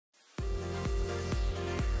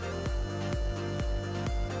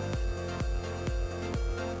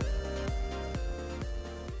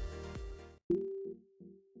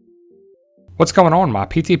What's going on, my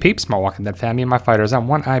PT peeps, my Walking Dead family, and my fighters? I'm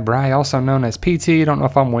One Eye Bry, also known as PT. Don't know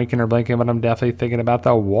if I'm winking or blinking, but I'm definitely thinking about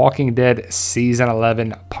The Walking Dead Season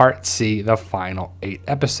 11, Part C, the final 8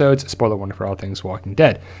 episodes. Spoiler warning for all things Walking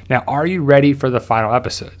Dead. Now, are you ready for the final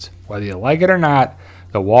episodes? Whether you like it or not,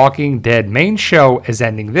 The Walking Dead main show is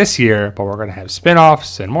ending this year, but we're going to have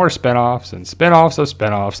spin-offs and more spin-offs and spin-offs of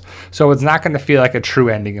spin-offs. So it's not going to feel like a true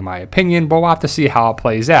ending in my opinion, but we'll have to see how it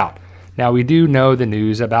plays out. Now, we do know the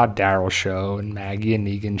news about Daryl's show and Maggie and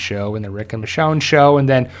Negan's show and the Rick and Michonne show, and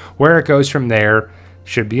then where it goes from there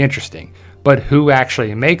should be interesting. But who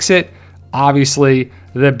actually makes it? Obviously,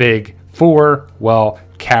 the big four. Well,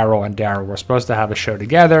 Carol and Daryl were supposed to have a show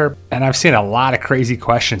together, and I've seen a lot of crazy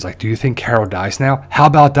questions like, do you think Carol dies now? How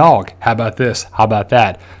about Dog? How about this? How about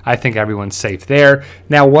that? I think everyone's safe there.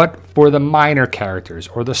 Now, what for the minor characters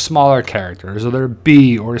or the smaller characters or their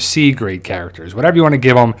B or C grade characters, whatever you want to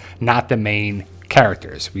give them, not the main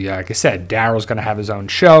characters. Like I said, Daryl's going to have his own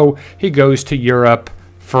show. He goes to Europe.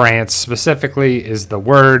 France specifically is the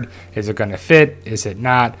word. Is it going to fit? Is it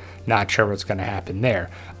not? Not sure what's going to happen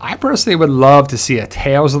there. I personally would love to see a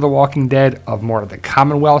Tales of the Walking Dead of more of the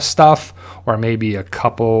Commonwealth stuff, or maybe a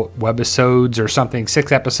couple webisodes or something,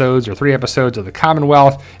 6 episodes or 3 episodes of the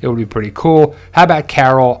Commonwealth. It would be pretty cool. How about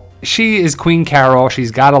Carol? She is Queen Carol.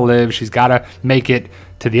 She's got to live. She's got to make it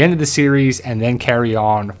to the end of the series and then carry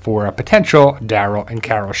on for a potential Daryl and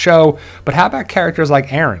Carol show. But how about characters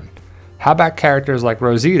like Aaron? How about characters like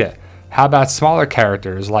Rosita? How about smaller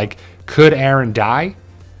characters like, could Aaron die?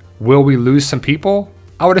 Will we lose some people?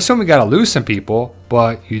 I would assume we got to lose some people,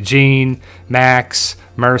 but Eugene, Max,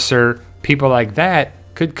 Mercer, people like that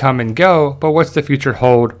could come and go, but what's the future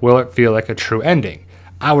hold? Will it feel like a true ending?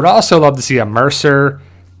 I would also love to see a Mercer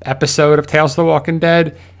episode of Tales of the Walking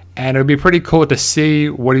Dead, and it would be pretty cool to see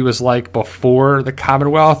what he was like before the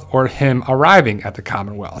Commonwealth or him arriving at the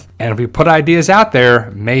Commonwealth. And if we put ideas out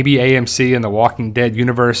there, maybe AMC and the Walking Dead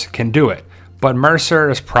universe can do it. But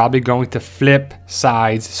Mercer is probably going to flip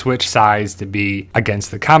sides, switch sides to be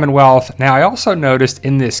against the Commonwealth. Now, I also noticed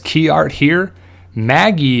in this key art here,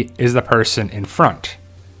 Maggie is the person in front,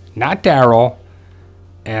 not Daryl.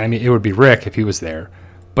 And I mean, it would be Rick if he was there.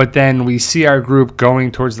 But then we see our group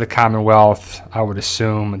going towards the Commonwealth. I would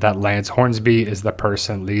assume that Lance Hornsby is the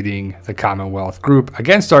person leading the Commonwealth group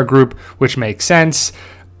against our group, which makes sense.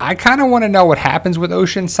 I kind of want to know what happens with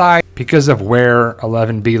Oceanside because of where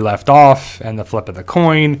 11B left off and the flip of the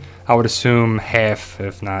coin. I would assume half,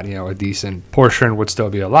 if not, a decent portion would still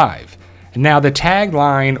be alive. And now the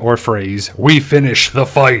tagline or phrase, "We finish the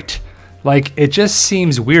fight." Like, it just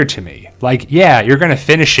seems weird to me. Like, yeah, you're going to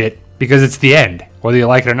finish it because it's the end, whether you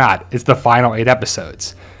like it or not. It's the final 8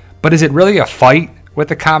 episodes. But is it really a fight with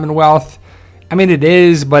the Commonwealth? I mean, it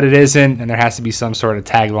is, but it isn't, and there has to be some sort of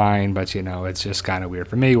tagline, but, it's just kind of weird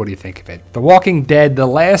for me. What do you think of it? The Walking Dead, the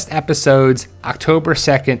last episodes, October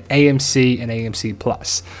 2nd, AMC and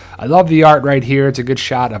AMC+. I love the art right here. It's a good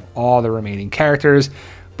shot of all the remaining characters.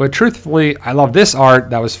 But truthfully, I love this art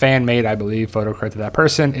that was fan-made, I believe, photo credit to that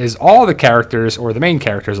person, is all the characters, or the main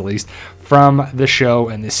characters at least, from the show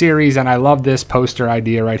and the series. And I love this poster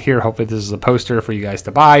idea right here. Hopefully this is a poster for you guys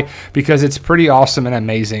to buy because it's pretty awesome and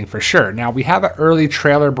amazing for sure. Now, we have an early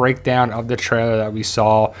trailer breakdown of the trailer that we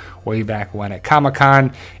saw way back when at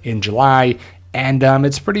Comic-Con in July. And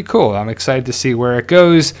it's pretty cool. I'm excited to see where it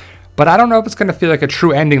goes. But I don't know if it's going to feel like a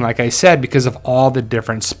true ending, like I said, because of all the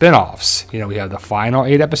different spin-offs. We have the final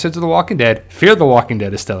 8 episodes of The Walking Dead. Fear the Walking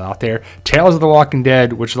Dead is still out there. Tales of the Walking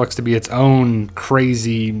Dead, which looks to be its own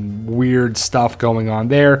crazy, weird stuff going on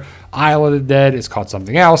there. Isle of the Dead is called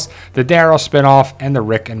something else. The Daryl spin-off and the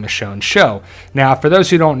Rick and Michonne show. Now, for those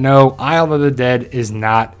who don't know, Isle of the Dead is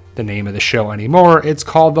not the name of the show anymore. It's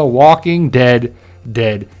called The Walking Dead,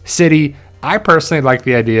 Dead City. I personally like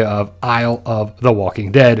the idea of Isle of the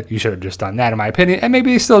Walking Dead. You should have just done that, in my opinion, and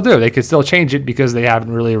maybe they still do. They could still change it because they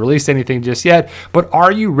haven't really released anything just yet. But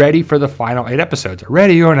are you ready for the final 8 episodes?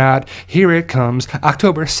 Ready or not, here it comes,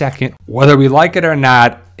 October 2nd. Whether we like it or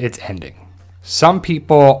not, it's ending. Some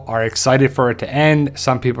people are excited for it to end.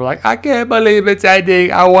 Some people are like, I can't believe it's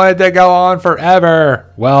ending. I want it to go on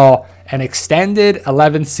forever. Well, an extended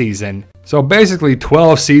 11th season. So basically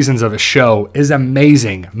 12 seasons of a show is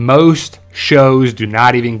amazing. Most shows do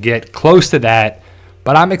not even get close to that,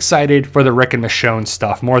 but I'm excited for the Rick and Michonne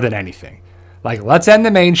stuff more than anything. Like, let's end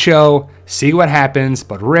the main show, see what happens,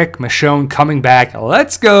 but Rick, Michonne coming back,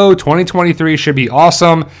 let's go. 2023 should be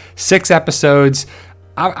awesome. 6 episodes.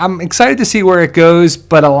 I'm excited to see where it goes,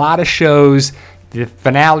 but a lot of shows The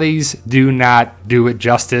finales do not do it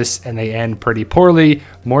justice, and they end pretty poorly.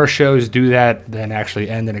 More shows do that than actually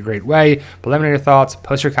end in a great way. But let me know your thoughts.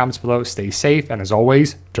 Post your comments below. Stay safe, and as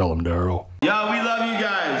always, tell them Daryl. Yo, we love you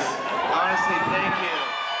guys. Honestly, thank you.